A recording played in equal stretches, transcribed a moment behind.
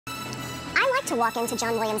to walk into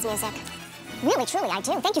John Williams music. Really, truly, I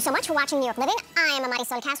do. Thank you so much for watching New York Living. I am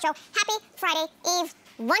Marysol Castro. Happy Friday Eve.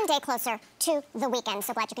 One day closer to the weekend.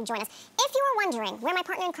 So glad you can join us. If you were wondering where my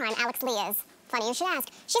partner in crime, Alex Lee, is, funny you should ask.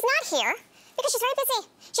 She's not here because she's very busy.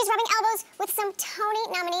 She's rubbing elbows with some Tony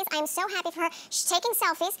nominees. I am so happy for her. She's taking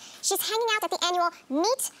selfies. She's hanging out at the annual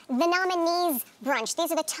Meet the Nominees brunch.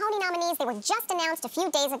 These are the Tony nominees. They were just announced a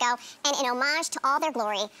few days ago, and in homage to all their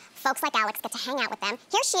glory, folks like Alex get to hang out with them.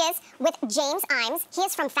 Here she is with James Imes. He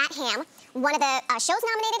is from Fat Ham, one of the shows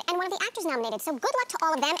nominated and one of the actors nominated. So good luck to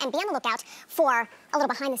all of them, and be on the lookout for a little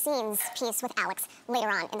behind-the-scenes piece with Alex later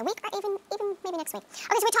on in the week, or even maybe next week.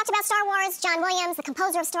 Okay, so we talked about Star Wars. John Williams, the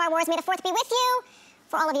composer of Star Wars, may the 4th be with you.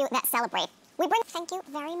 For all of you that celebrate, we bring thank you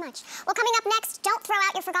very much. Well, coming up next, Don't Throw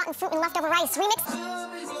Out Your Forgotten Fruit and Leftover Rice remix.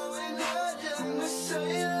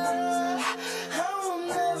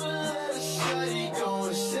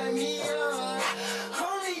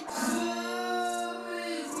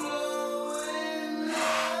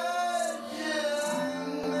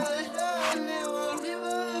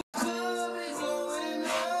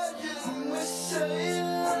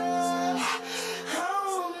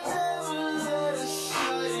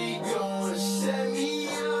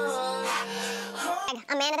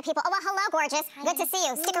 A man of the people. Oh, well, hello, gorgeous. Hi. Good to see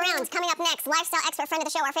you. Stick around. Coming up next, lifestyle expert friend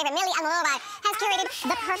of the show, our favorite Milly has curated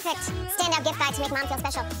the perfect standout gift guide to make mom feel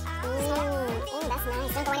special. Ooh, that's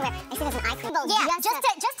nice. Don't go anywhere. I see there's an eye cream. Yeah, just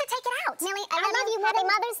to take it out. Milly, I love you. Happy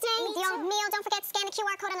Mother's Day. Dios mío. Don't forget to scan the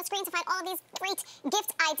QR code on the screen to find all of these great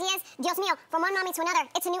gift ideas. Dios mío. From one mommy to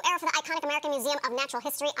another, it's a new era for the iconic American Museum of Natural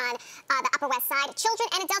History on the Upper West Side.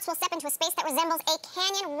 Children and adults will step into a space that resembles a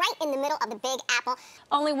canyon right in the middle of the Big Apple.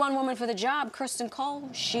 Only one woman for the job, Kristen Cole.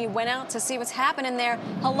 She went out to see what's happening there.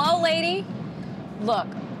 Hello, lady. Look.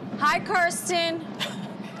 Hi, Kirsten.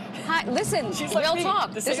 Hi. Listen, real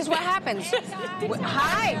talk. This is what happens.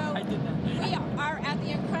 Hi. We are at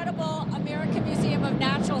the incredible American Museum of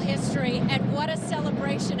Natural History, and what a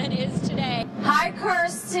celebration it is today. Hi,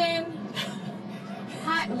 Kirsten.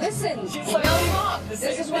 Hi. Listen, real talk. This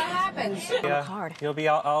is what happens. Yeah, you'll be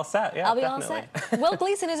all set. Yeah, I'll be definitely. all set. Will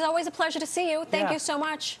Gleason, it is always a pleasure to see you. Thank Yeah. you so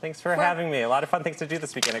much. Thanks for having me. A lot of fun things to do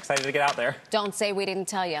this weekend. Excited to get out there. Don't say we didn't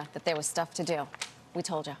tell you that there was stuff to do. We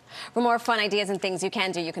told you. For more fun ideas and things you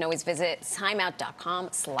can do, you can always visit timeout.com/.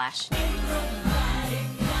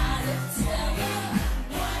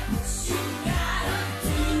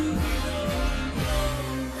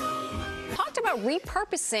 Talked about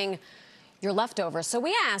repurposing your leftovers. So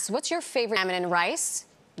we asked, what's your favorite salmon and rice?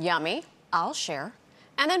 Yummy. I'll share.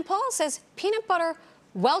 And then Paul says peanut butter,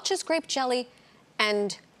 Welch's grape jelly,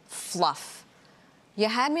 and fluff. You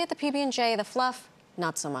had me at the PB&J, the fluff,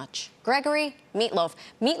 not so much. Gregory, meatloaf.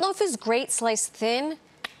 Meatloaf is great sliced thin,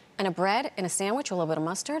 and a bread and a sandwich with a little bit of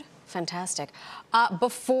mustard. Fantastic.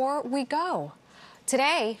 Before we go,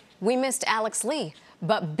 today we missed Alex Lee,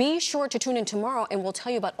 but be sure to tune in tomorrow and we'll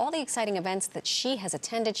tell you about all the exciting events that she has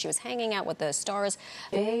attended. She was hanging out with the stars.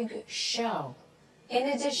 Big show. In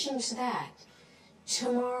addition to that,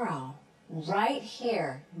 tomorrow, right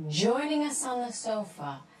here, joining us on the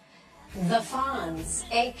sofa, the Fonz,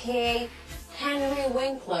 a.k.a. Henry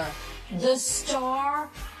Winkler, the star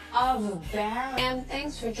of Barry. And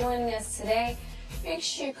thanks for joining us today. Make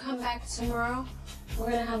sure you come back tomorrow. We're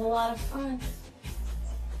going to have a lot of fun.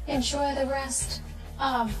 Enjoy the rest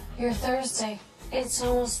of your Thursday. It's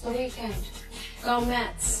almost the weekend. Go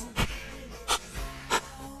Mets.